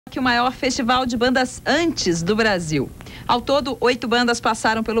O maior festival de bandas antes do Brasil. Ao todo, 8 bandas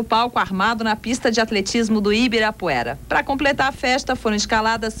passaram pelo palco armado na pista de atletismo do Ibirapuera. Para completar a festa, foram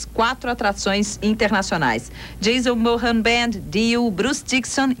escaladas 4 atrações internacionais: Jason Bohan Band, Dio, Bruce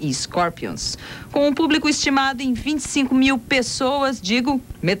Dickinson e Scorpions. Com um público estimado em 25 mil pessoas,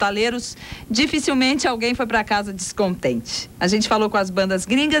 metaleiros, dificilmente alguém foi para casa descontente. A gente falou com as bandas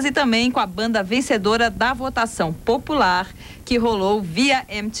gringas e também com a banda vencedora da votação popular que rolou via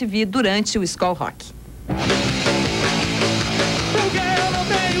MTV durante o Skol Rock. Porque eu não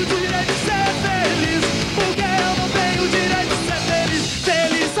tenho direito de ser feliz. Porque eu não tenho direito de ser feliz.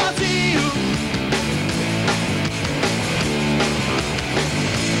 Feliz sozinho.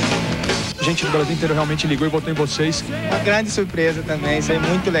 A gente do Brasil inteiro realmente ligou e votou em vocês. Uma grande surpresa também, isso é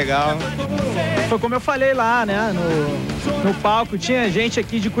muito legal. Foi como eu falei lá, né, no palco, tinha gente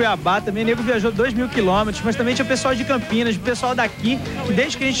aqui de Cuiabá também, o nego viajou 2.000 quilômetros, mas também tinha pessoal de Campinas, o pessoal daqui, que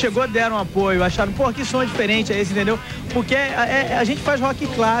desde que a gente chegou deram apoio, acharam, pô, que som diferente é esse, entendeu? Porque a gente faz rock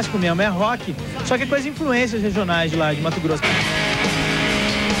clássico mesmo, é rock, só que é com as influências regionais de lá, de Mato Grosso.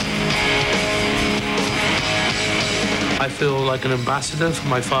 I feel like an ambassador for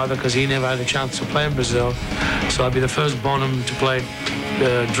my father because he never had a chance to play in Brazil. So I'll be the first Bohan to play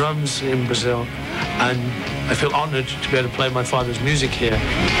drums in Brazil, and I feel honored to be able to play my father's music here.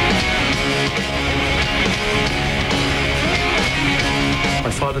 My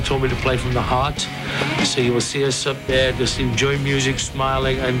father told me to play from the heart, so you will see us up there just enjoying music,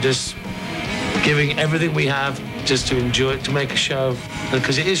 smiling, and just giving everything we have just to enjoy it, to make a show,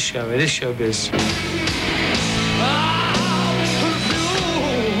 because it is showbiz.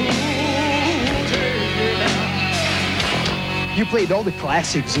 You played all the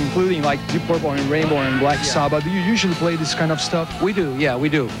classics, including like Deep Purple and Rainbow and Black Sabbath. Do you usually play this kind of stuff? We do, yeah, we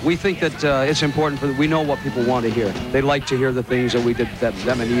do. We think that it's important we know what people want to hear. They like to hear the things that we did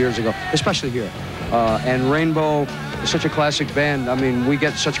that many years ago, especially here. And Rainbow is such a classic band. I mean, we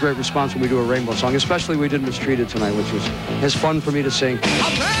get such great response when we do a Rainbow song, especially we did Mistreated tonight, which is fun for me to sing.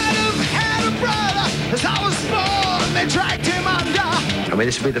 I mean,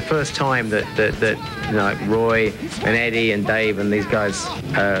 this will be the first time that you know, like Roy and Eddie and Dave and these guys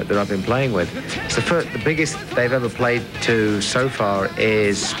that I've been playing with. It's the biggest they've ever played to so far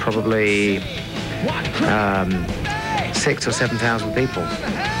is probably 6,000 or 7,000 people.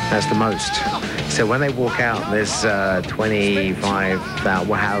 That's the most. So when they walk out, there's 25,000,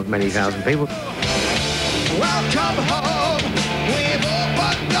 well, however many thousand people. Welcome home. We've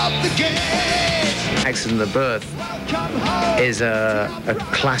opened up the gate. Accident of Birth is a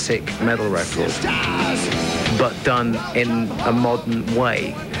classic metal record, but done in a modern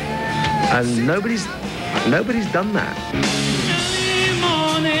way, and nobody's done that. Early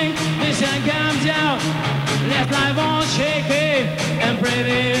morning, the sun comes out, left life all shaky and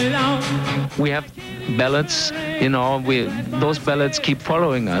pretty long. We have ballads, you know, those ballads keep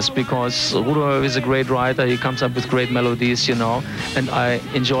following us because Couto is a great writer. He comes up with great melodies, you know, and I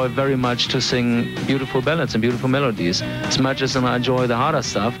enjoy very much to sing beautiful ballads and beautiful melodies, as much as I enjoy the harder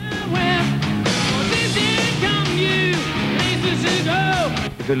stuff.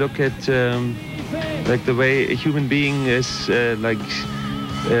 If you look at like the way a human being is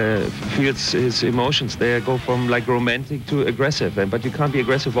feels his emotions, they go from like romantic to aggressive, but you can't be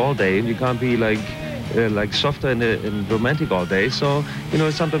aggressive all day. You can't be like softer and romantic all day. So, you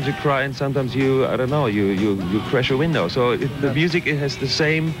know, sometimes you cry and sometimes you, I don't know, you crash a window. So the music, it has the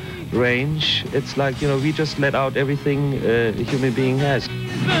same range. It's like, you know, we just let out everything a human being has.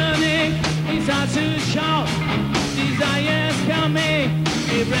 Burning, he starts to shout, desire's coming,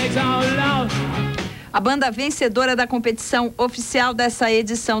 he breaks out loud. A banda vencedora da competição oficial dessa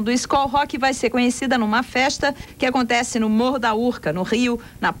edição do Skol Rock vai ser conhecida numa festa que acontece no Morro da Urca, no Rio,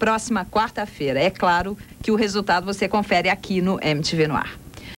 na próxima quarta-feira. É claro que o resultado você confere aqui no MTV No Ar.